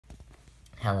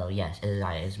Hello, yes,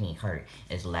 it's me, Kurt.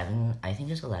 It's 11, I think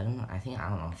it's 11, I don't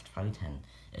know, it's probably 10.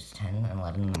 It's 10 and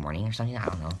 11 in the morning or something, I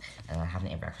don't know. And I haven't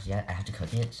ate breakfast yet, I have to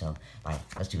cook it, so, bye,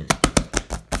 let's do this.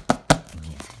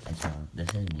 Okay, and so, this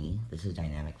is me, this is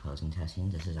dynamic posing testing,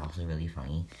 this is also really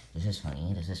funny, this is funny,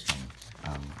 and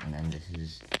then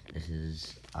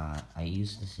I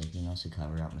use the sticky notes to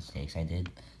cover up mistakes I did,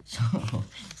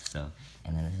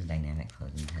 and then this is dynamic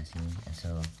posing testing, and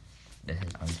so, this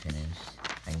is unfinished.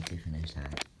 I need to finish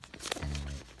that. And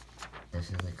this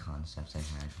is the concepts I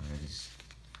had for this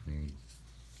weird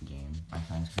game. My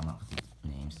friends come up with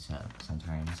names, so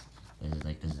sometimes this is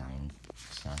like design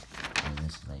stuff. And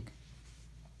this is like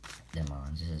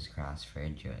Demons. This is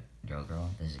CrossFit, Drill Girl.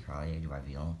 This is Crawley,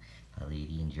 Reveal,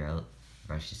 Lady and Drought,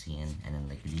 Rushician, and then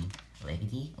Lickety.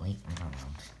 I don't know.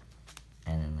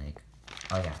 And then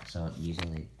oh yeah, so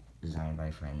usually designed by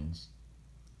friends.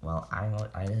 Well,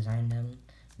 I designed them.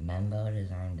 Membo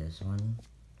designed this one.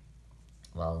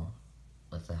 Well,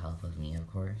 with the help of me, of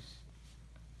course.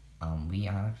 We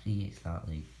actually thought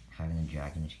having a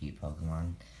dragon sheep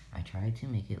Pokemon. I tried to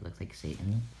make it look like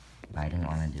Satan, but I didn't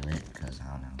want to do it because I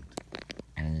don't know.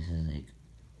 And this is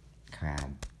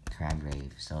Crab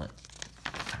Rave. So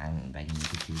I'm begging you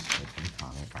to choose Fake for the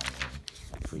comment, by the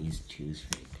way. Please choose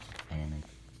Fake. And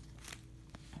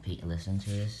listen to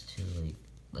this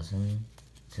listen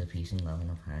to Peace and Love on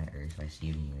the Planet Earth by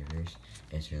Steven Universe.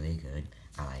 It's really good.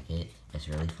 I like it. It's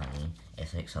really funny.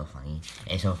 It's so funny.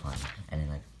 It's so fun. And then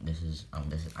I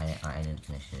didn't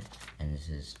finish it. And this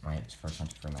is my first one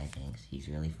for my thanks. He's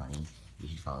really funny. You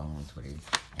should follow him on Twitter.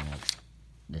 And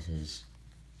this is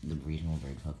the regional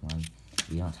bird Pokemon.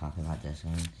 We don't talk about this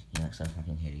one. He looks so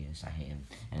fucking hideous. I hate him.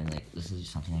 And this is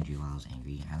just something I drew while I was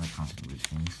angry. I like constant mood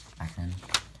swings back then.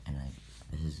 And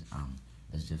this is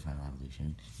the final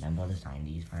evolution. Membo designed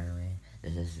these, by the way.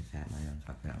 This is the fat man I'm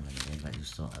talking about unlimited, but it was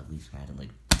still ugly, so I had to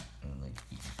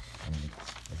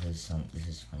this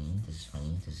is funny,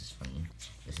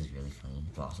 this is really funny,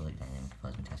 but also dynamic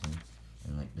plasma testing.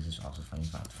 And this is also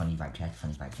funny vibe check.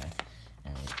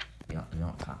 And we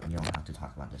don't have to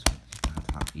talk about this one. We don't have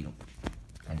to talk,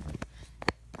 and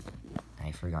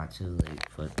I forgot to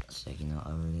put a sticky note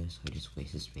over this, so I just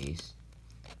wasted space.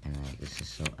 And this is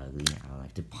so ugly, I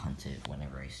like to punt it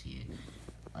whenever I see it.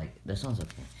 This one's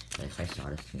okay, but if I saw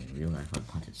this thing in real life, I'd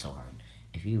punt it so hard.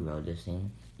 If you rode this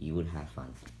thing, you would have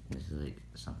fun. This is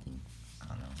something, I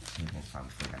don't know, people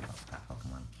probably forgot about that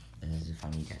Pokemon. This is a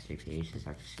funny gesture page. This is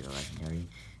actually still legendary.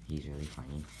 He's really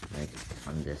funny.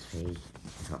 On this page,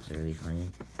 it's also really funny,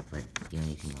 but you don't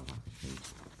need to know about the page.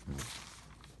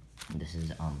 This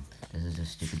is a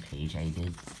stupid page I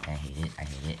did. I hate it.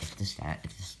 If this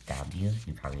stabbed you,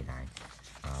 you'd probably die.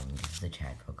 This is the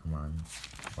Chad Pokemon.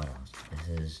 What else?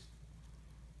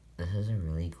 This is a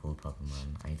really cool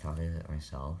Pokemon. I thought of it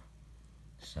myself.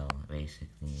 So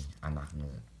basically, I'm not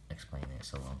gonna explain it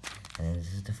so long. And then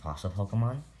this is the fossil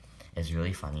Pokemon. It's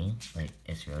really funny.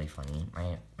 It's really funny.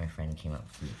 My friend came up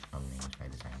with names I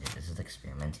designed it. This is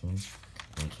experimenting.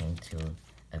 And we came to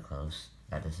a close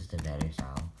that this is the better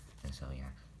style. And so yeah.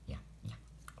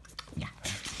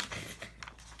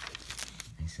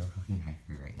 I'm so fucking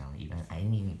hyper right now. I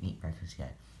didn't even eat breakfast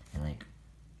yet. And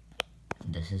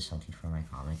this is something from my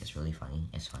comic. It's really funny.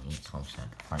 It's funny. It's Homestuck.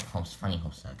 Funny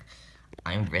Homestuck.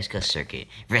 I'm Riska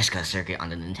Circuit on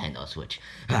the Nintendo Switch.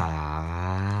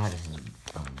 This is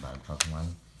Bug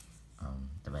Pokemon.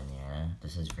 The banana.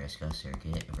 This is Riska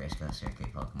Circuit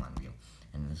Pokemon view.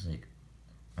 And this is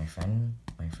my friend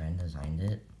designed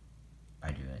it.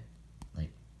 I drew it.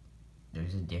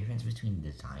 There's a difference between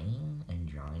designing and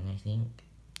drawing, I think.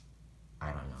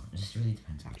 I don't know. It just really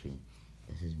depends, actually.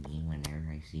 This is me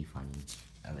whenever I see funny,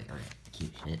 or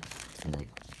cute shit. And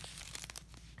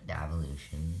the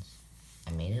evolutions.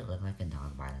 I made it look like a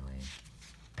dog, by the way.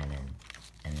 And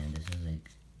then this is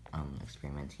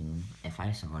experimenting. If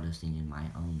I saw this thing in my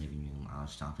own living room, I would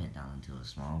stomp it down into a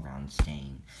small round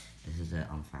stain. This is the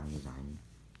final design.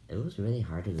 It was really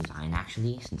hard to design,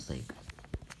 actually, since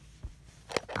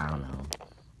I don't know.